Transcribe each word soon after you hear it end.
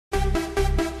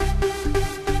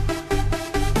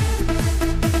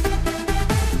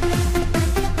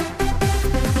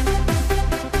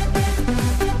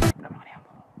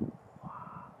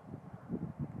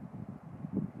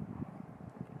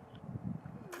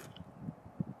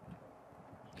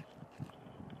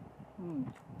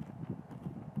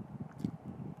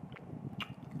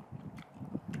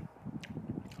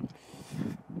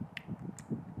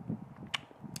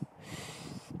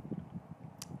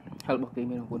hell bọc kì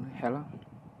mình cuốn hell lắm.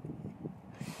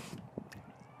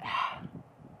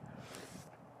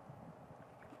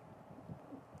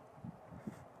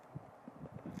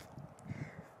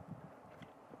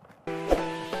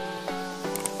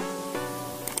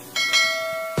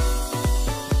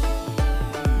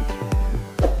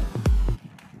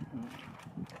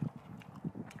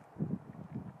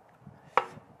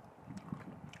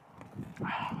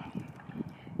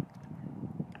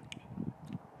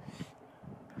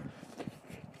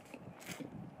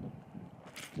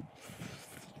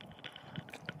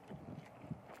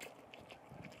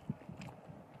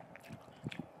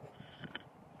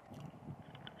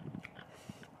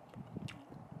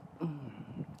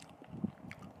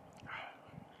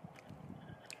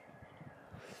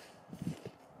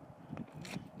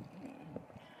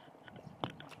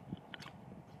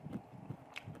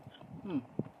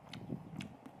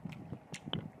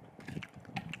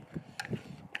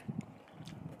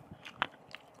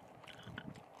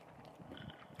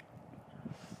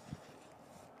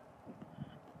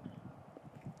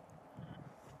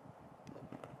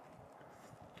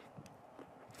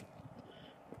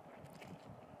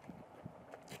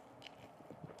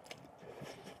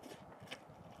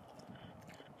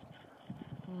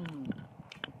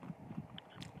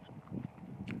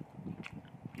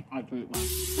 Ai chịu mà.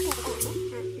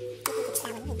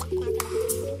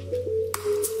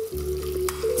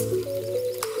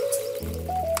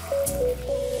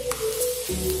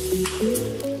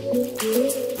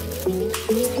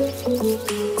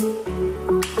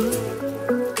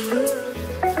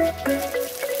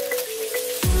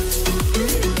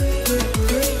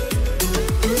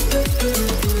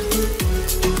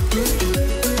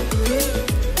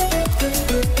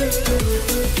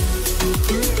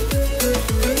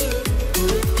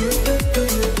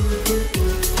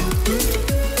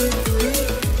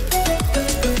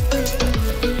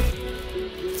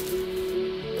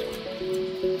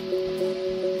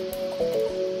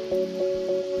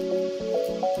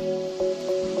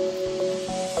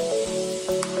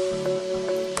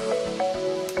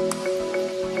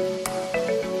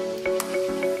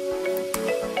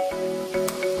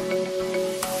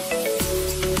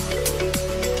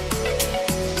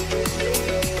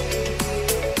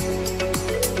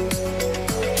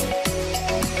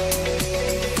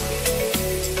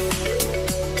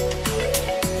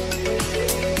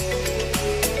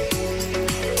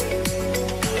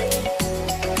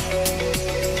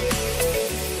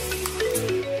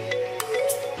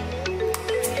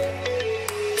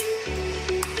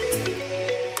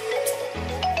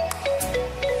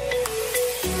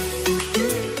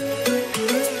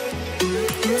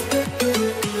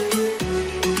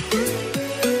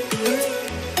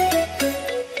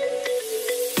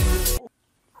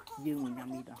 Dương mình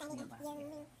nhâm đi đó nha bạn.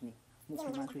 Nè,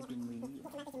 một cái cái mì.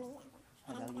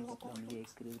 Ở đâu dương một đồng dê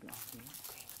kêu đó nhé.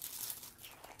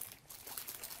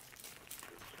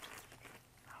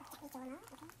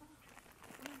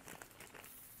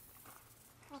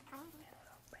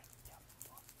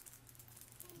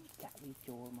 Chạy đi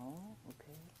chùa máu, ok.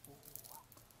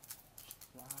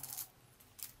 Wow.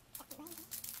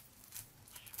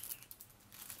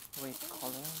 Red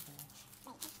color.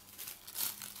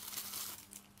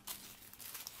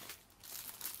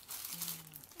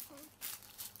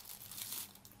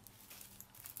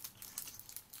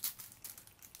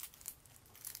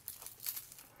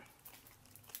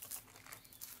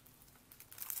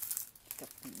 Cặp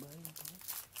bơi thôi.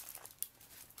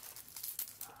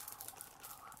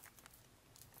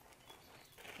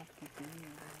 Cặp cái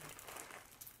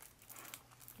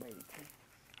bảy thôi.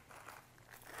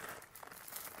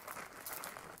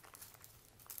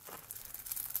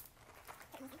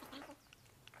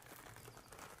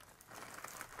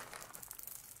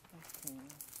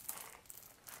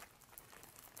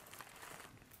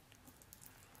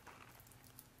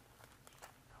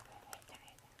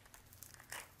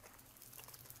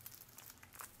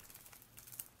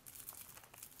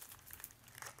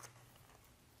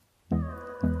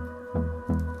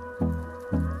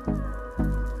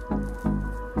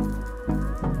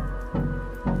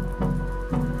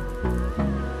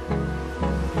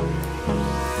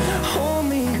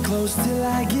 Close till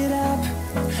I get up.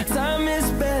 Time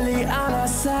is barely on our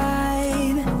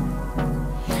side.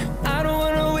 I don't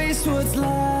wanna waste what's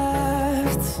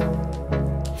left.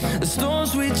 The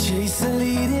storms we chase are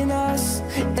leading us,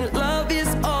 and love is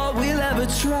all we'll ever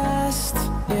trust.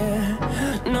 Yeah,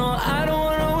 no, I don't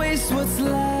wanna waste what's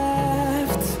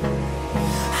left.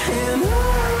 And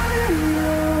on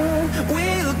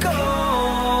we'll go,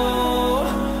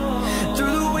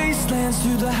 through the wastelands,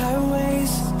 through the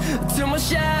highways, till my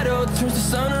shadow turns to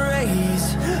sun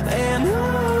rays. And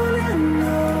on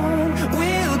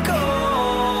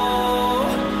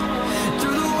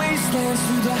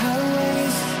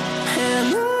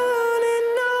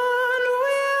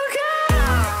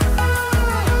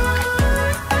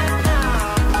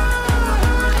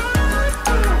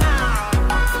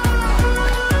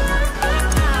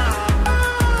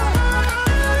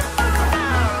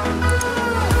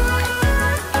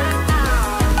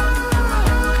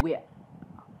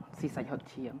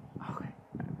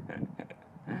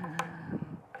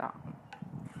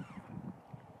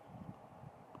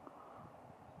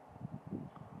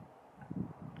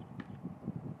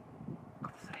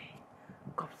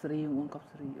sri muốn cọp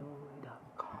sri ôi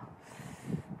được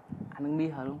anh đang mi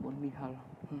hả luôn muốn mi hả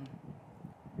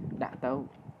đã tao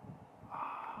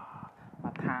mà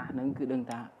tha nâng cứ đừng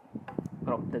ta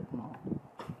cọp tực nó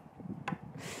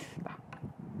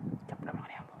chập đâm vào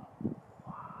em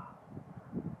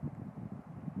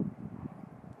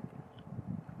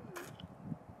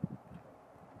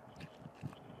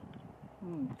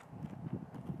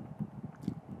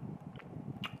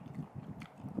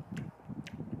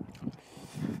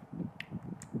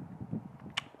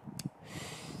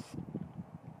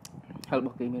hal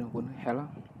bokk ini pun hal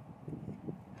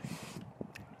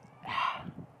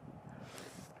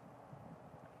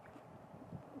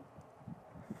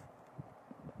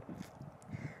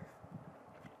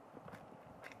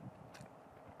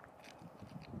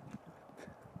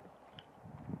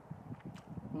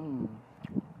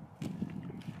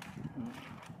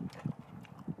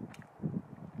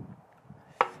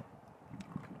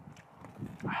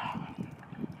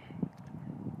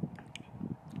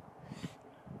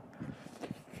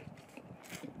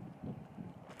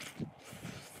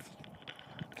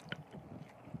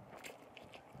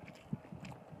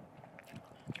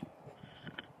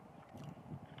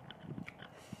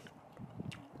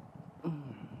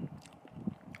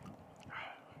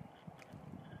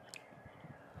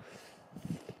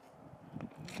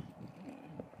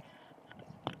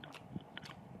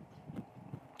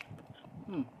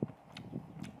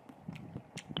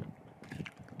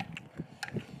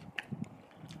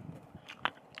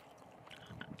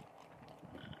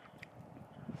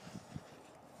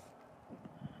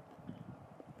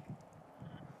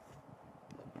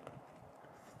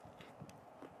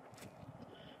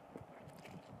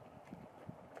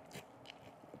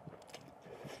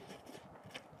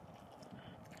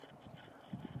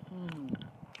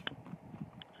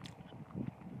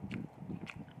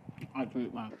Aduh,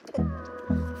 Bang.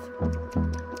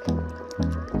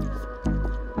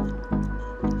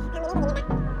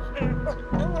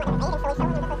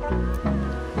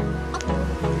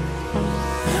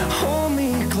 Hold me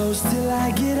close till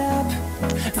I get up.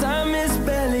 Time is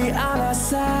barely on our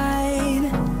side.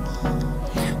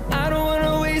 I don't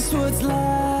wanna waste what's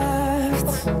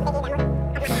left.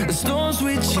 The storms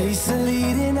we chase are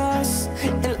leading us,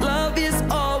 and love is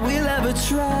all we'll ever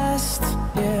trust.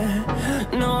 Yeah,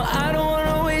 no, I don't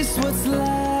wanna waste what's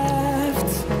left.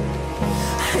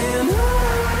 And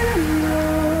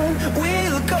on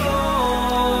we'll go,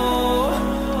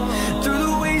 through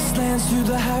the wastelands, through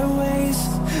the highways,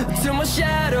 till my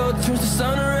shadow turns to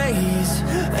sun rays.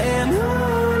 And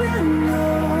on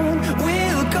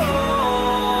we'll go,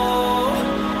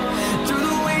 through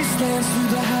the wastelands, through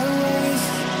the highways,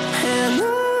 and on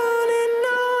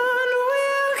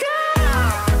we'll go.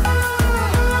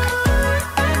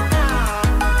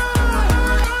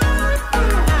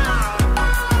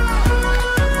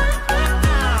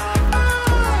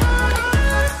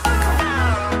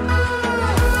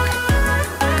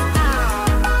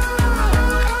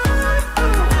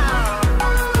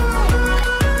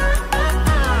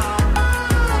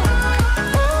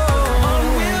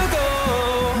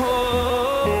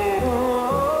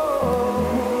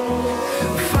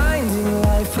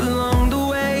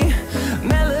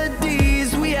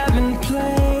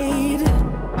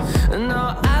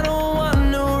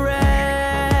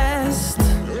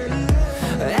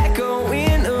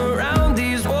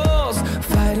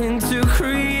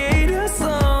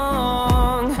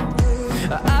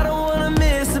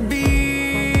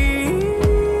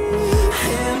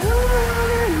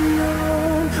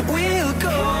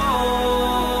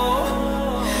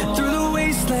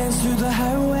 Through the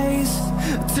highways,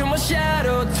 till my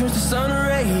shadow turns to sun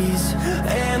rays.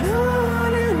 And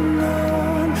on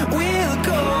we'll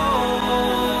go,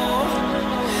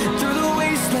 through the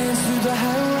wastelands, through the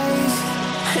highways,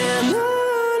 and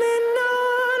on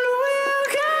we'll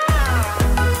go.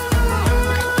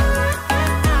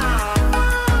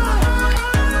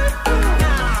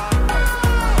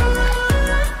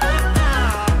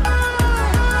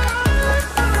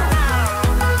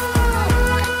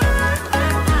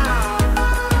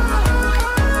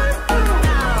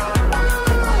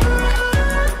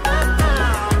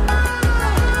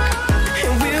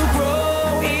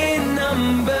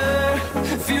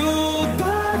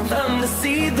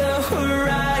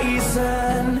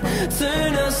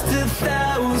 Turn us to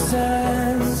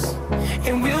thousands,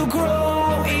 and we'll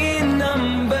grow in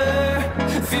number,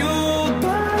 fueled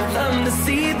by them to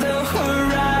see the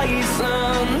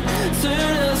horizon.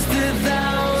 Turn us to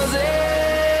thousands,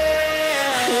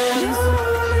 and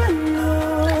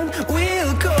on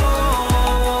we'll go,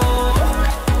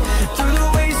 through the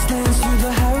wastelands, through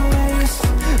the highways,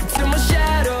 till my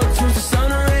shadow turns to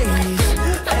sun rays.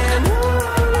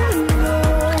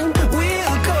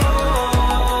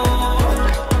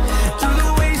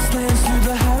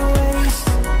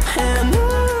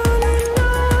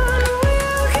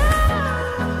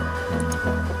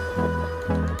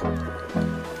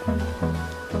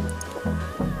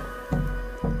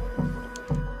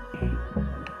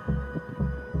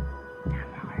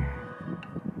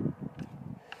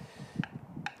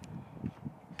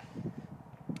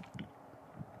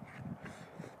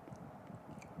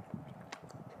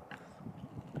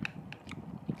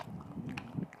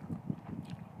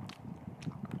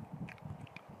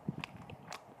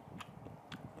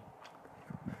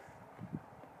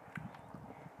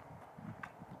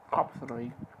 Phop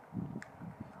rồi.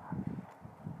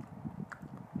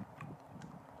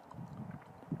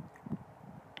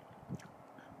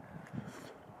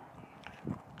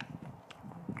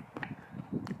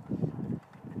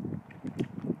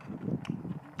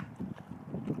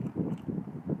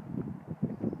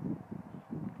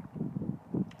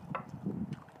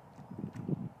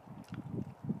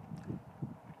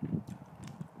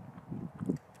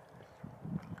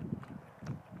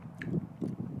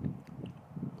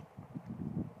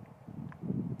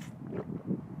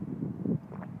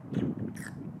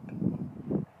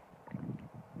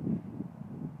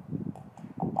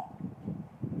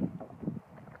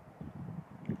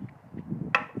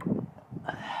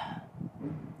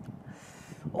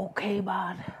 Ok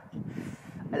bạn.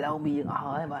 Lâu mi dựng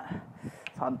hỏi bạn.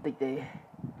 Son tích đi.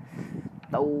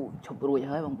 Tao chụp rồi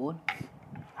hơi bằng 4.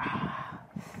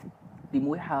 Tí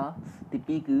muối hả? Tí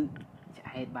pi cứ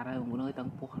chạy bạn ơi bằng 4 ơi tầng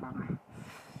buộc lắm.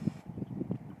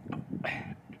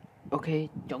 Ok,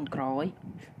 trong khói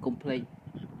complete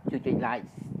ជួយចុច like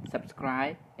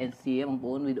subscribe and share បងប្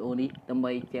អូនវីដេអូនេះដើម្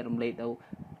បីចែករំលែកទៅ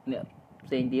អ្នកផ្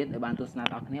សេងទៀតឲ្យបានទស្សនា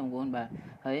ដល់គ្នាបងប្អូនបាទ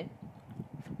ហើយ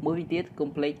មួយវិញទៀត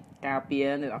complete ការពារ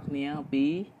អ្នកនរគ្នាពី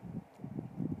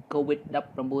COVID-19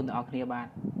 ទាំងអស់គ្នាបាទ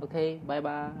អូខេបាយ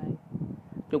បាយ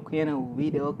ជួបគ្នានៅវី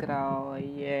ដេអូក្រោយ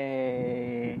យេ